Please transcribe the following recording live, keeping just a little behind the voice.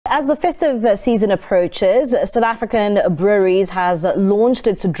As the festive season approaches, South African Breweries has launched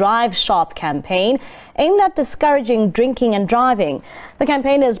its Drive Sharp campaign aimed at discouraging drinking and driving. The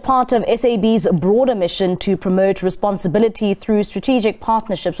campaign is part of SAB's broader mission to promote responsibility through strategic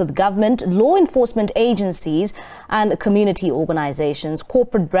partnerships with government, law enforcement agencies and community organizations.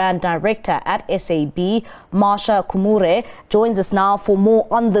 Corporate Brand Director at SAB, Marsha Kumire, joins us now for more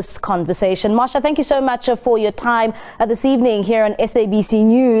on this conversation. Marsha, thank you so much for your time this evening here on SABC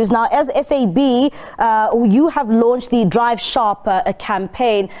News. Now, as SAB, you have launched the Drive Sharp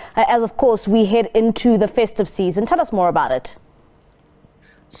campaign as, of course, we head into the festive season. Tell us more about it.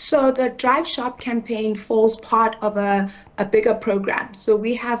 So the Drive Sharp campaign falls part of a bigger program. So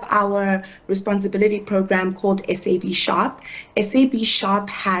we have our responsibility program called SAB Sharp. SAB Sharp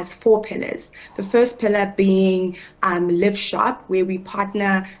has 4 pillars. The first pillar being Live Sharp, where we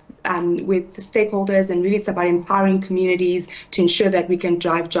partner with the stakeholders, and really it's about empowering communities to ensure that we can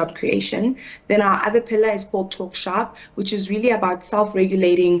drive job creation. Then our other pillar is called Talk Sharp, which is really about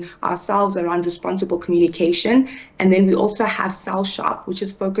self-regulating ourselves around responsible communication. And then we also have Sell Sharp, which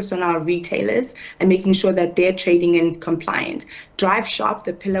is focused on our retailers and making sure that they're trading and compliant. Drive Sharp,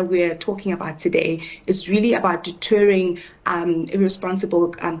 the pillar we're talking about today, is really about deterring irresponsible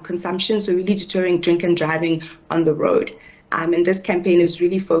consumption, so really deterring drink and driving on the road. And this campaign is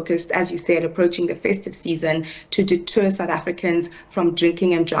really focused, as you said, approaching the festive season to deter South Africans from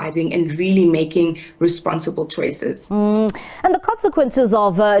drinking and driving and really making responsible choices. And the consequences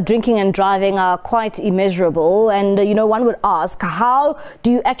of drinking and driving are quite immeasurable. And, one would ask, how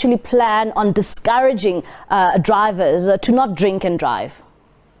do you actually plan on discouraging drivers to not drink and drive?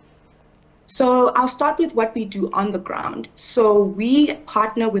 So I'll start with what we do on the ground. So we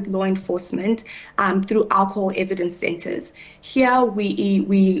partner with law enforcement through alcohol evidence centers. Here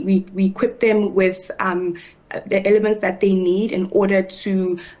we equip them with the elements that they need in order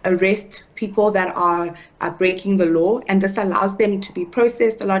to arrest people that are breaking the law, and this allows them to be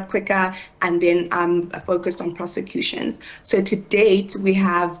processed a lot quicker and then focused on prosecutions. So to date, we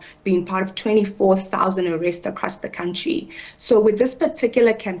have been part of 24,000 arrests across the country. So with this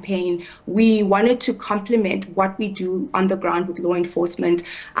particular campaign, we wanted to complement what we do on the ground with law enforcement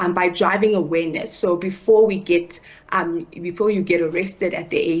by driving awareness. So before you get arrested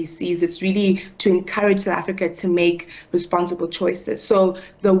at the AECs, it's really to encourage South Africa to make responsible choices. So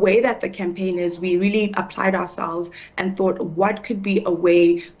the way that the campaign is, we really applied ourselves and thought, what could be a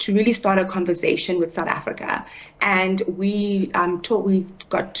way to really start a conversation with South Africa? And we've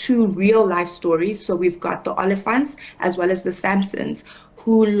got 2 real life stories. So we've got the Oliphants as well as the Samsons,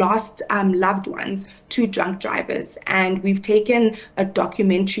 who lost loved ones to drunk drivers. And we've taken a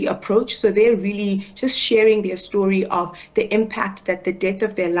documentary approach. So they're really just sharing their story of the impact that the death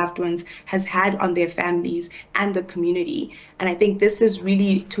of their loved ones has had on their families and the community. And I think this is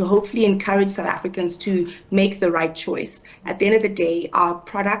really to hopefully encourage South Africans to make the right choice. At the end of the day, our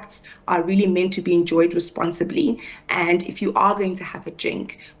products are really meant to be enjoyed responsibly. And if you are going to have a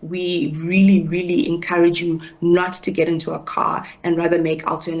drink, we really, really encourage you not to get into a car and rather make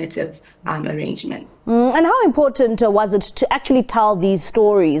alternative arrangements. And how important was it to actually tell these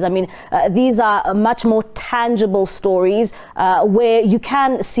stories? I mean, these are much more tangible stories where you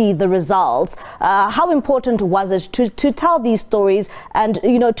can see the results. How important was it to tell these stories and,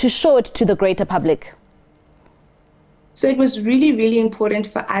 to show it to the greater public? So it was really, really important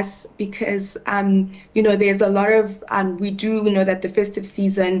for us because, there's a lot of, we do know that the festive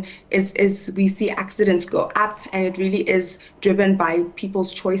season is we see accidents go up, and it really is driven by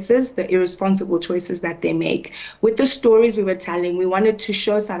people's choices, the irresponsible choices that they make. With the stories we were telling, we wanted to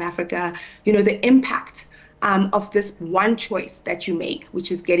show South Africa, the impact of this one choice that you make,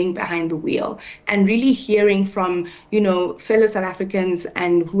 which is getting behind the wheel, and really hearing from, fellow South Africans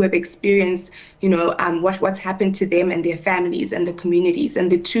and who have experienced, what's happened to them and their families and the communities.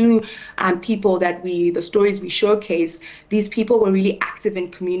 And the 2 people that the stories we showcase, these people were really active in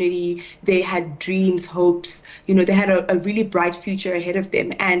community. They had dreams, hopes, they had a really bright future ahead of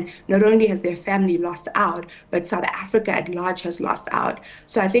them. And not only has their family lost out, but South Africa at large has lost out.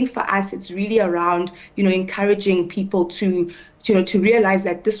 So I think for us, it's really around, encouraging people to realize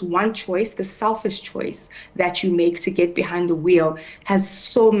that this one choice, the selfish choice that you make to get behind the wheel, has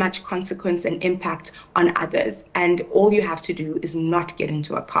so much consequence and impact on others. And all you have to do is not get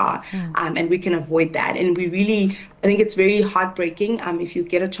into a car, and we can avoid that. And I think it's very heartbreaking. If you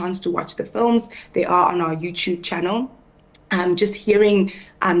get a chance to watch the films, they are on our YouTube channel. Just hearing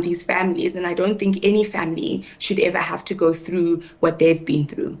these families, and I don't think any family should ever have to go through what they've been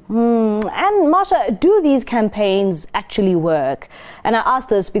through. And Marsha, do these campaigns actually work? And I ask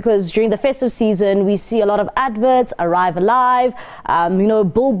this because during the festive season, we see a lot of adverts, Arrive Alive,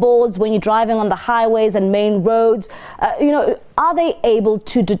 billboards when you're driving on the highways and main roads. Are they able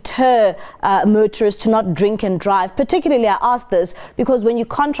to deter motorists to not drink and drive? Particularly, I ask this because when you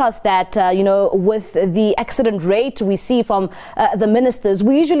contrast that, with the accident rate we see from the ministers,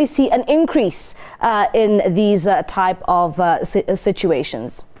 we usually see an increase in these type of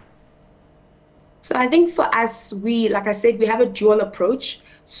situations. So I think for us, like I said, we have a dual approach.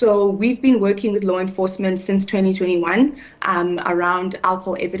 So we've been working with law enforcement since 2021 around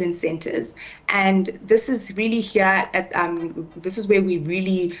alcohol evidence centers. And this is really here this is where we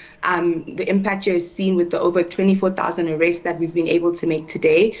really, the impact here is seen with the over 24,000 arrests that we've been able to make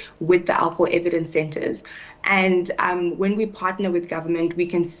today with the alcohol evidence centers. And when we partner with government, we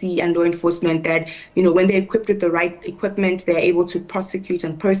can see, and law enforcement, that, when they're equipped with the right equipment, they're able to prosecute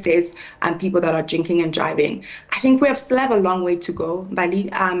and process people that are drinking and driving. I think we still have a long way to go, Bali,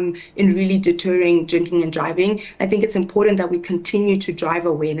 in really deterring drinking and driving. I think it's important that we continue to drive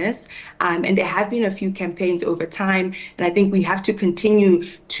awareness. And there have been a few campaigns over time, and I think we have to continue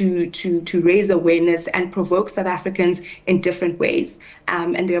to raise awareness and provoke South Africans in different ways.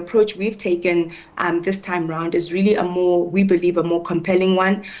 And the approach we've taken this time around is really we believe, a more compelling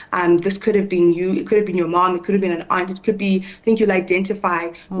one. This could have been you, it could have been your mom, it could have been an aunt, it could be, I think you'll identify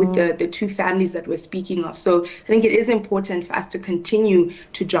with the two families that we're speaking of. So I think it is important for us to continue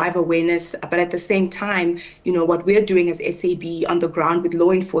to drive awareness, but at the same time, what we're doing as SAB on the ground with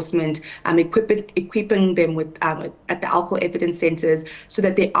law enforcement, equipping them with at the alcohol evidence centers so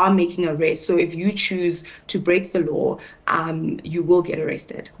that they are making arrests. So if you choose to break the law, you will get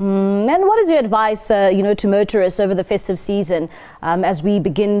arrested. And what is your advice, to motorists over the festive season as we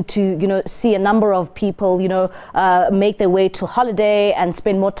begin to, see a number of people, make their way to holiday and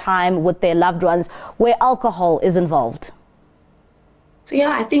spend more time with their loved ones where alcohol is involved? So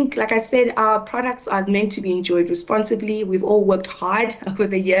yeah, I think, like I said, our products are meant to be enjoyed responsibly. We've all worked hard over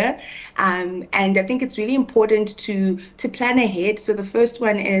the year, and I think it's really important to plan ahead. So the first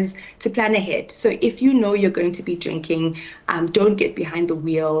one is to plan ahead. So if you know you're going to be drinking, don't get behind the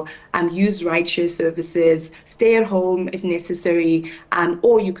wheel. Use rideshare services. Stay at home if necessary,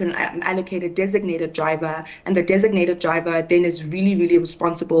 or you can allocate a designated driver, and the designated driver then is really, really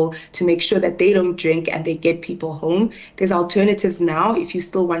responsible to make sure that they don't drink and they get people home. There's alternatives now. If you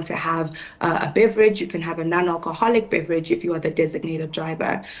still want to have a beverage, you can have a non-alcoholic beverage if you are the designated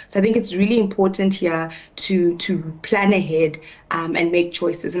driver. So I think it's really important here to plan ahead and make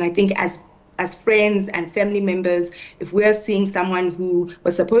choices. And I think as friends and family members, if we're seeing someone who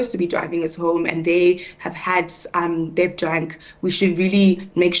was supposed to be driving us home and they have they've drank, we should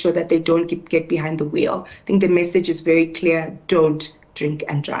really make sure that they don't get behind the wheel. I think the message is very clear: don't drink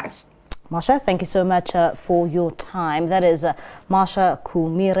and drive. Marsha, thank you so much for your time. That is Marsha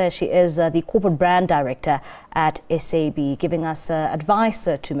Kumire. She is the Corporate Brand Director at SAB, giving us advice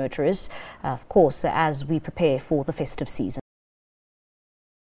to motorists, of course, as we prepare for the festive season.